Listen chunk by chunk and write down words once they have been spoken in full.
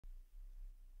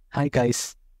Hi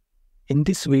guys, in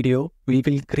this video we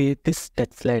will create this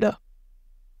text slider.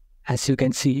 As you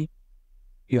can see,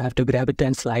 you have to grab it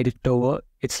and slide it over.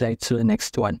 It slides to the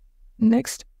next one,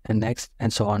 next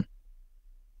and so on.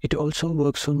 It also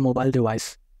works on mobile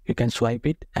device. You can swipe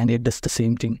it and it does the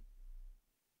same thing.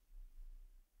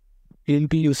 We'll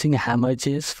be using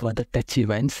hammerjs for the touch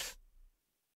events.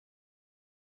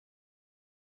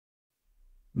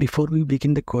 Before we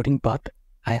begin the coding part,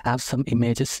 I have some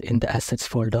images in the assets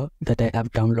folder that I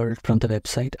have downloaded from the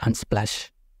website Unsplash.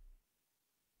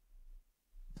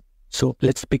 So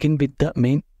let's begin with the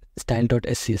main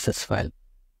style.scss file.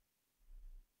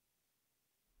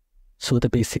 So the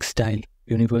basic style,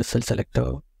 universal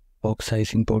selector, box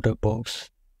sizing border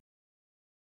box.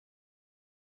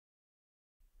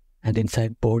 And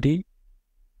inside body,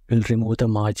 we'll remove the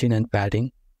margin and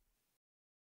padding.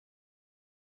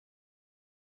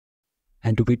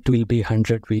 And width will be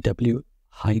 100 VW,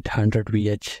 height 100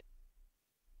 VH.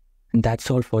 And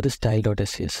that's all for the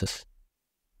style.scss.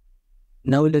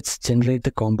 Now let's generate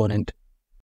the component.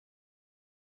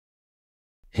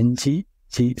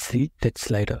 NGGC text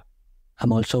slider.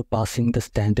 I'm also passing the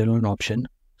standalone option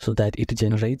so that it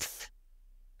generates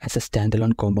as a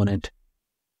standalone component.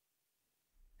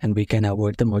 And we can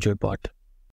avoid the module part.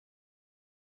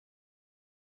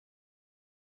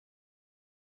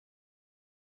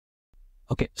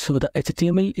 Okay, so the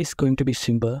HTML is going to be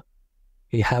simple.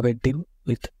 We have a div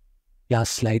with class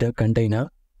slider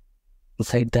container.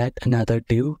 Inside that, another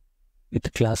div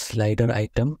with class slider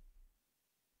item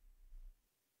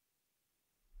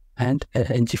and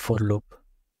a ng for loop.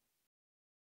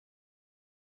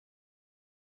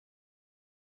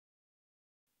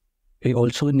 We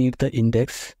also need the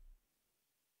index.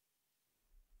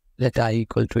 Let I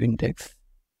equal to index.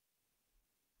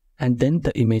 And then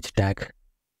the image tag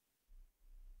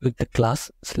with the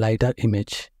class slider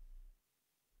image.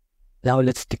 Now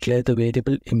let's declare the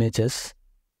variable images.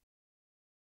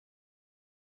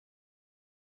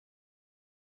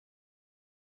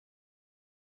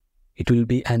 It will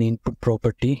be an input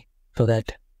property so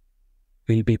that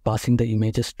we'll be passing the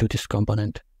images to this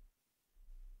component.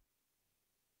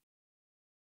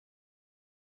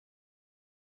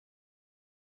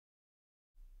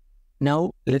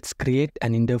 Now let's create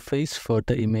an interface for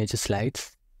the image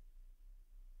slides.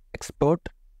 Export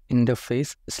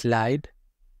interface slide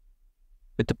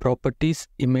with the properties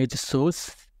image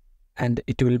source, and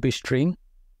it will be string,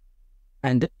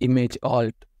 and image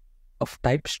alt of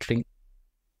type string.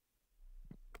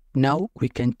 Now we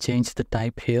can change the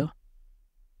type here.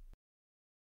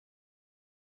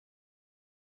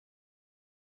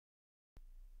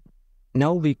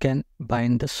 Now we can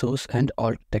bind the source and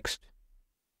alt text.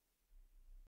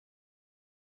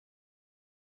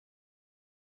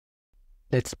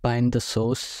 Let's bind the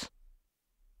source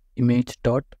image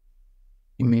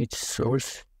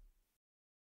source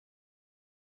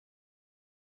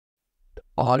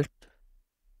alt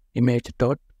image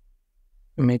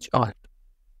alt.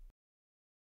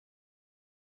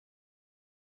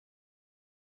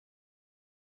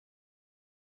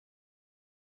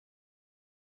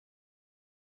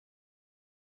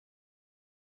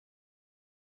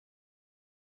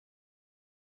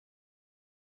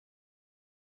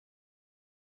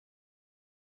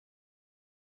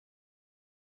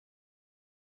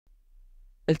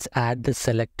 Let's add the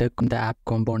selector in the app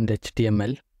component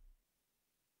HTML.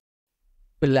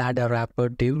 We'll add a wrapper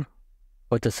div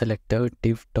for the selector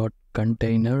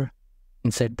div.container.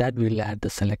 Inside that we'll add the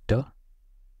selector.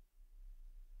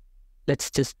 Let's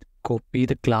just copy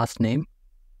the class name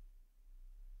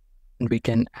and we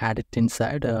can add it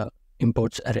inside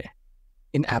imports array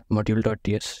in app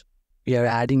module.ts. We are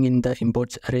adding in the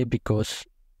imports array because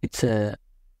it's a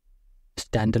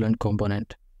standalone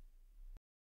component.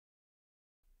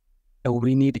 Now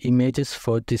we need images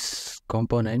for this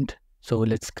component. So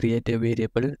let's create a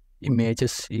variable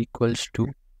images equals to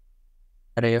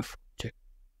array of object.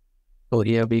 So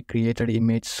here we created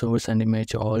image source and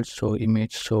image alt. So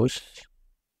image source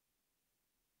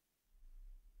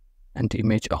and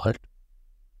image alt.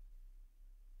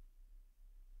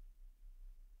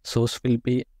 Source will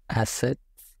be asset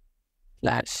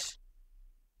slash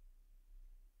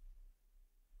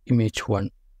image 1.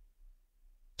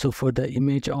 So for the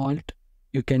image alt,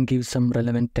 you can give some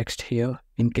relevant text here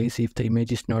in case if the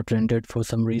image is not rendered for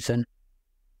some reason.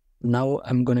 Now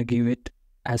I'm gonna give it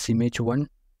as image 1.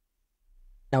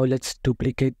 Now let's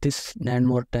duplicate this 9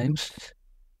 more times.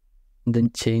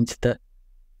 Then change the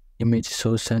image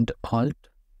source and alt.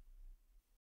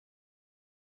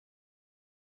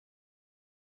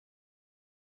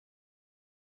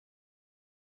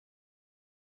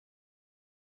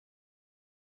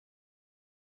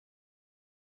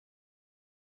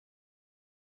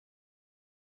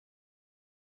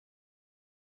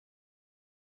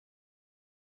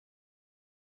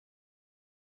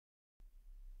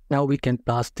 Now we can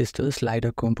pass this to the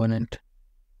slider component.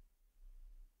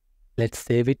 Let's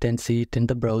save it and see it in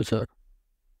the browser.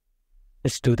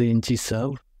 Let's do the ng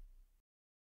serve.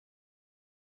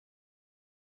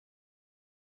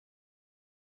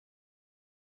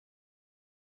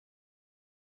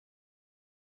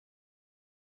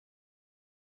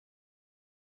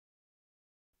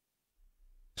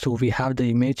 So we have the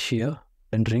image here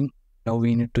rendering. Now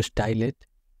we need to style it.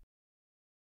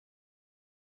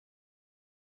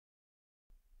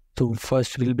 So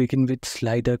first we'll begin with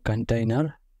slider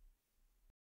container,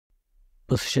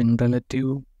 position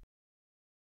relative,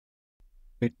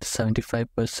 width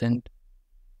 75%,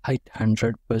 height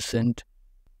 100%.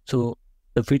 So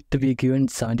the width we given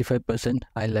 75%.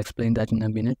 I'll explain that in a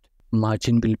minute.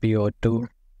 Margin will be auto.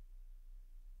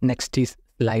 Next is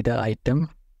slider item.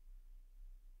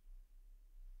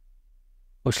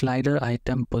 For slider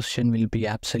item, position will be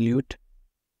absolute.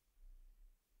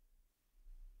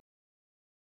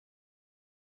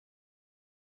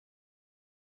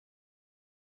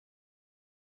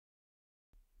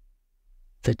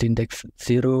 Set index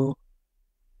 0,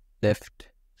 left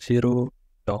 0,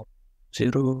 top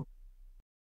 0,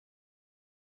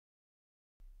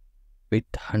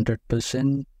 width 100%,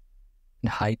 and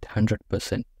height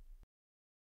 100%.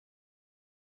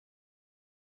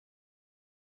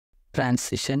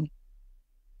 Transition,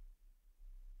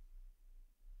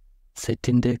 set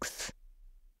index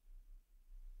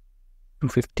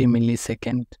 250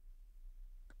 millisecond.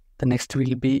 The next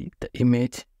will be the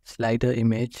image, slider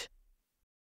image.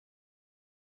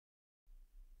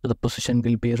 So the position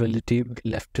will be relative,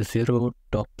 left 0,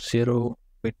 top 0,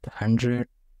 width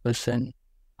 100%,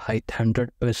 height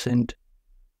 100%,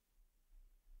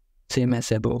 same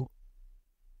as above.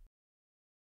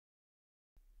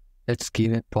 Let's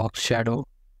give a box shadow.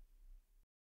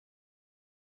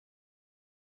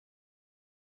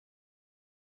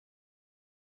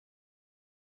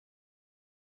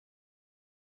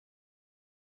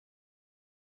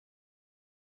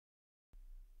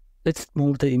 Let's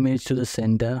move the image to the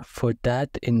center. For that,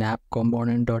 in app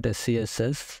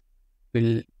component.scss,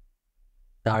 we'll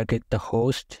target the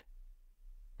host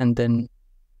and then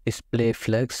display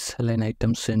flex, align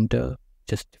item center,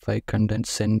 justify content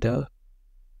center,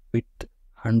 width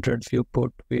 100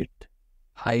 viewport width,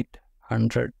 height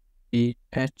 100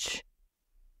 ph,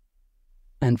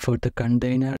 and for the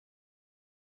container,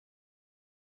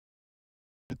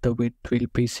 the width will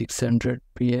be 600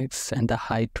 px and the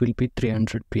height will be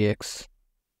 300 px.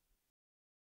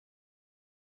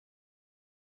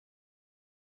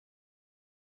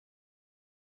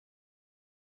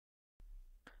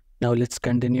 Now let's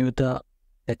continue the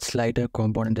slider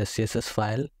component SCSS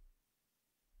file.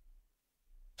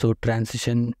 So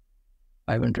transition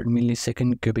 500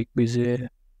 millisecond cubic bezier.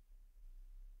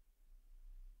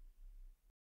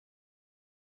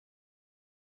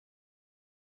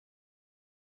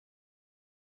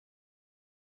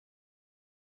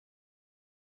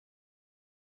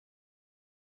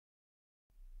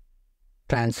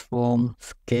 Transform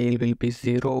scale will be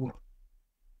 0.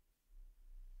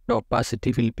 The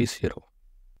opacity will be 0.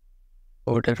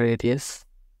 Border radius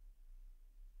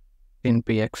 10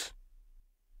 px.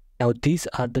 Now these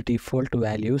are the default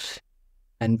values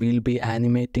and we'll be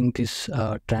animating this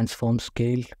transform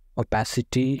scale,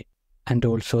 opacity, and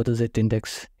also the Z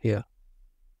index here.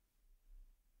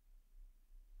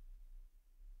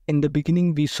 In the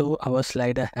beginning, we saw our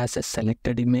slider has a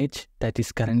selected image that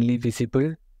is currently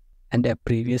visible and a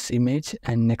previous image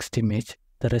and next image.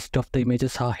 The rest of the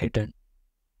images are hidden.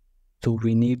 So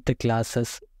we need the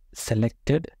classes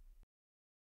selected,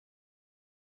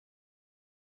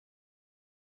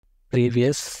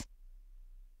 previous.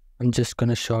 I'm just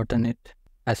gonna shorten it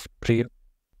as pre,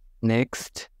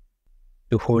 next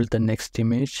to hold the next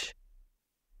image,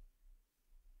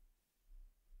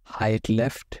 hide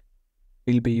left.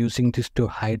 We'll be using this to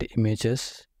hide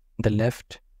images. The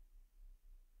left,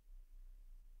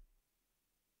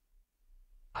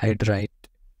 hide right.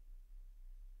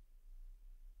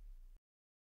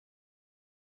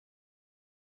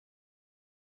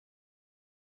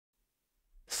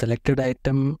 Selected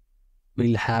item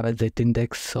will have a Z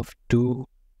index of 2.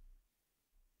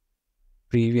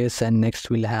 Previous and next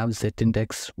will have Z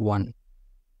index 1.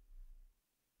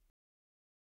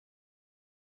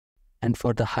 And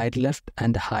for the hide left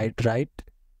and hide right,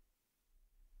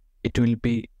 it will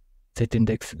be Z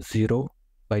index 0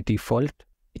 by default,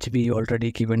 which we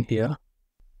already given here.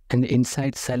 And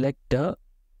inside selector,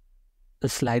 the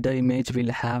slider image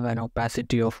will have an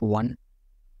opacity of 1.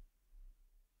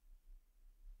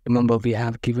 Remember, we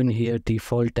have given here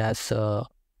default as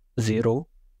 0.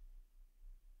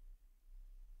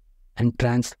 And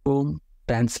transform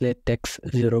translate text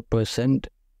 0%,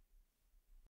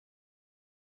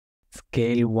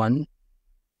 scale 1,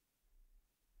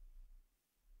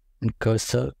 and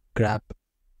cursor grab.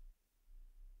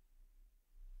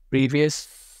 Previous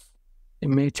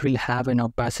image will have an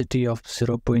opacity of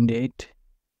 0.8.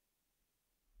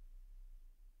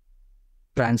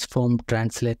 Transform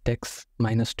translate text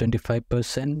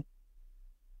 -25%.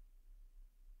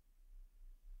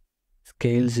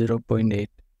 Scale 0.8.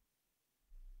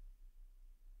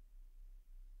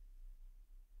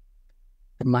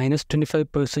 The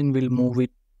 -25% will move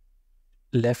it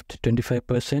left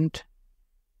 25%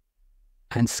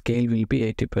 and scale will be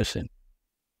 80%.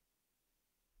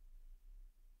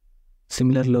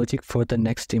 Similar logic for the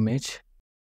next image.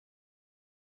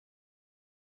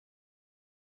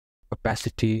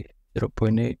 Opacity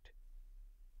 0.8.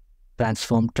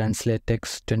 Transform translate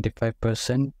text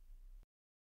 25%.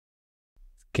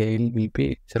 Scale will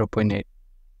be 0.8.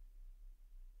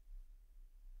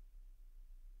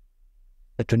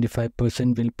 The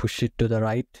 25% will push it to the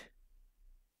right.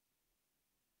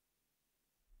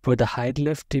 For the hide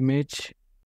left image,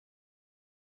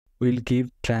 we'll give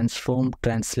transform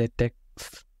translate text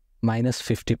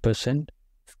 -50%.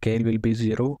 Scale will be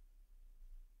 0.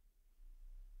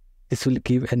 This will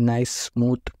give a nice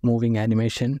smooth moving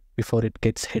animation before it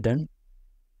gets hidden.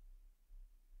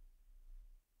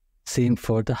 Same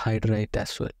for the hide right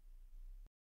as well.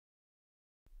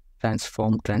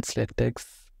 Transform translate text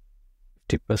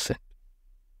 50%.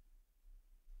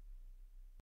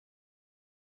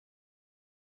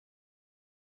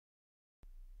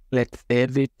 Let's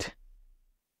save it.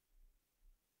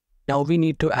 Now we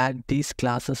need to add these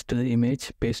classes to the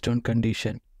image based on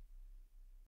condition.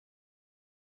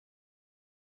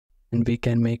 And we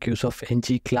can make use of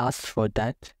ng class for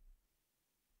that.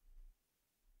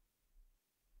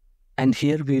 And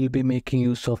here we will be making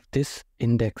use of this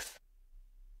index.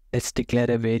 Let's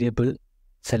declare a variable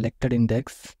selected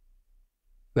index.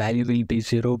 Value will be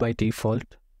 0 by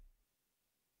default.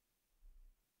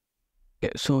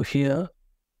 Okay, so here,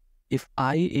 if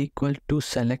I equal to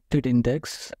selected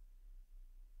index,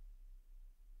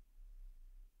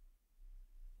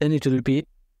 then it will be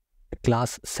a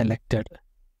class selected.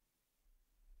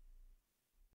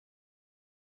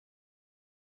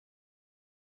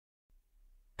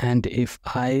 And if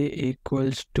I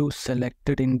equals to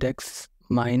selected index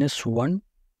 -1,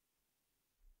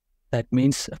 that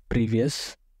means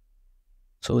previous.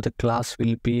 So the class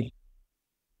will be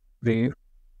wave.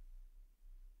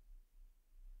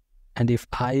 And if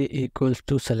I equals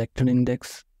to selected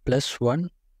index +1,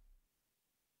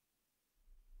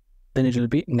 then it will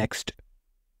be next.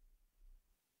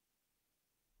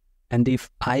 And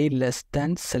if I less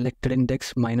than selected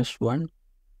index -1,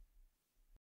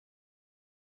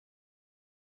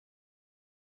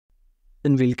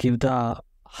 then we'll give the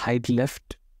hide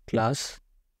left class.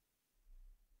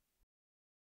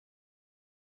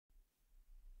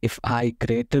 If I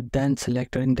greater than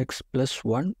selected index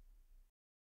 +1,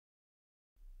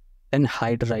 then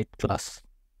hide right class.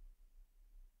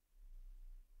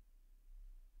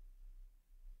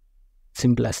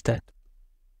 Simple as that.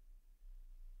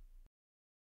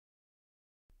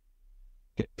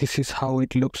 Okay, this is how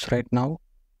it looks right now.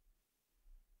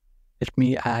 Let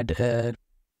me add a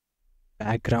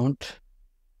background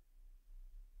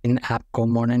in app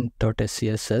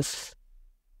component.scss.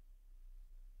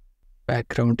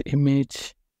 Background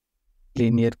image,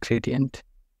 linear gradient.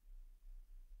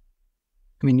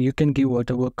 I mean, you can give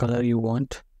whatever color you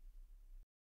want.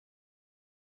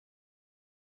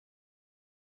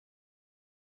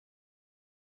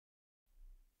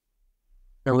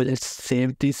 Now let's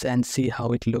save this and see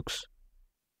how it looks.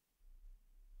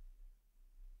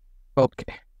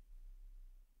 Okay.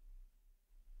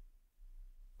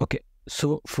 Okay,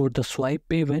 so for the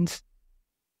swipe events,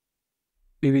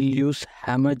 we will use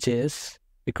hammerjs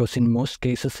because in most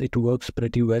cases it works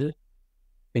pretty well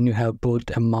when you have both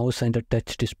a mouse and a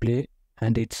touch display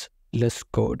and it's less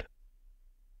code.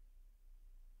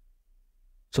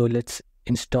 So let's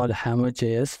install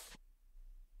hammerjs.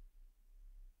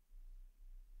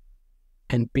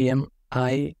 NPM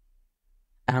I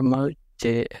hammerjs.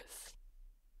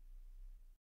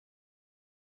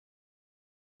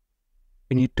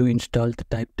 We need to install the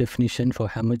type definition for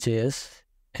hammerjs.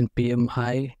 NPM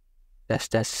I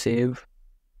 --save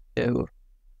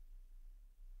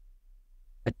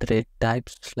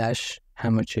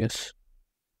 @types/hammerjs.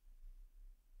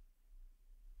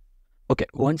 Okay,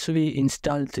 once we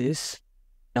install this,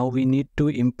 now we need to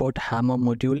import hammer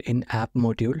module in app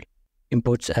module,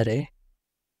 imports array.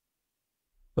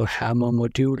 So hammer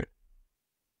module,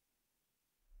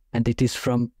 and it is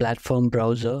from platform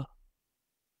browser.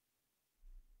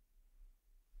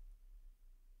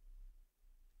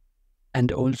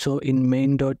 And also in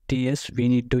main.ts, we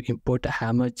need to import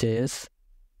hammerjs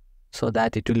so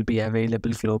that it will be available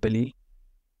globally.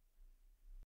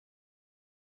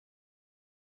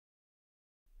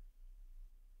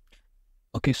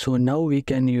 Okay, so now we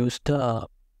can use the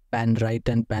pan right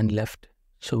and pan left.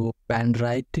 So pan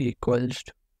right equals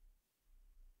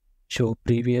show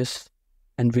previous,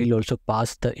 and we'll also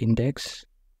pass the index.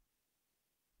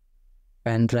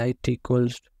 Pan right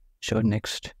equals show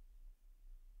next.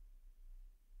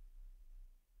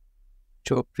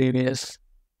 Show previous.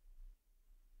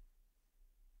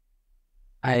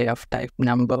 I of type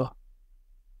number.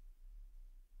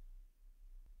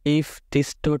 If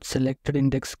this dot selected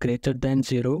index greater than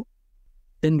 0,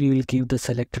 then we will give the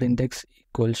selected index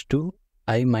equals to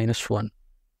I minus 1.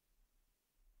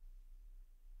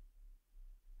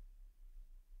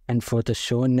 And for the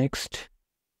show next,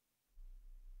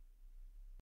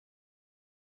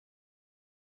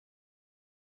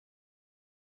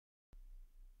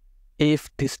 if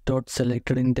this dot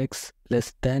selected index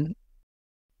less than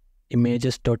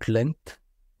images dot length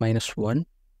minus 1,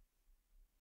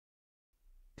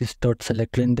 this dot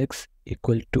selected index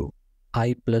equal to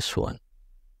I plus 1.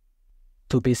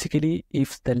 So basically,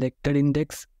 if selected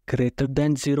index greater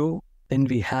than 0, then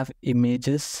we have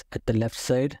images at the left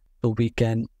side, so we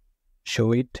can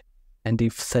show it. And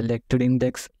if selected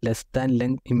index less than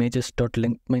length images dot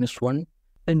length minus 1,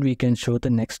 then we can show the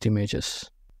next images.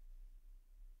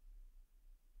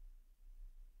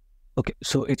 Okay,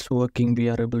 so it's working. We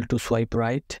are able to swipe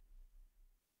right.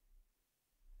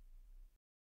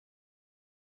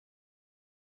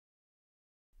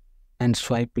 And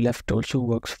swipe left also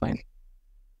works fine.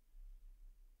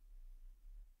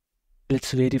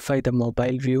 Let's verify the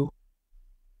mobile view.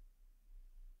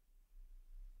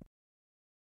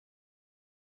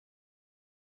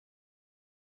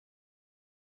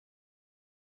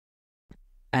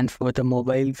 And for the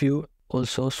mobile view,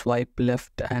 also swipe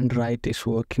left and right is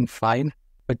working fine.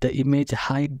 But the image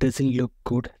height doesn't look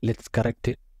good. Let's correct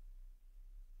it.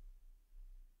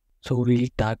 So we'll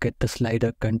target the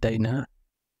slider container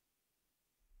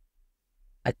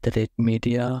at the rate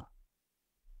media,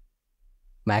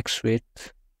 max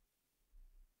width,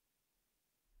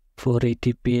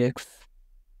 480px,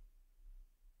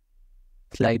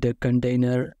 slider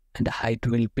container, and the height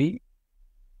will be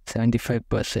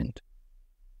 75%.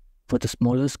 For the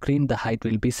smaller screen, the height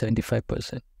will be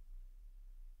 75%.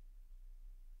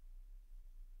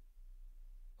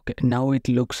 Okay, now it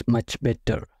looks much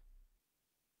better.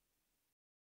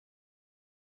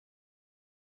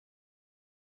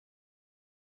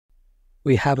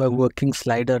 We have a working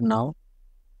slider now.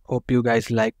 Hope you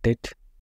guys liked it.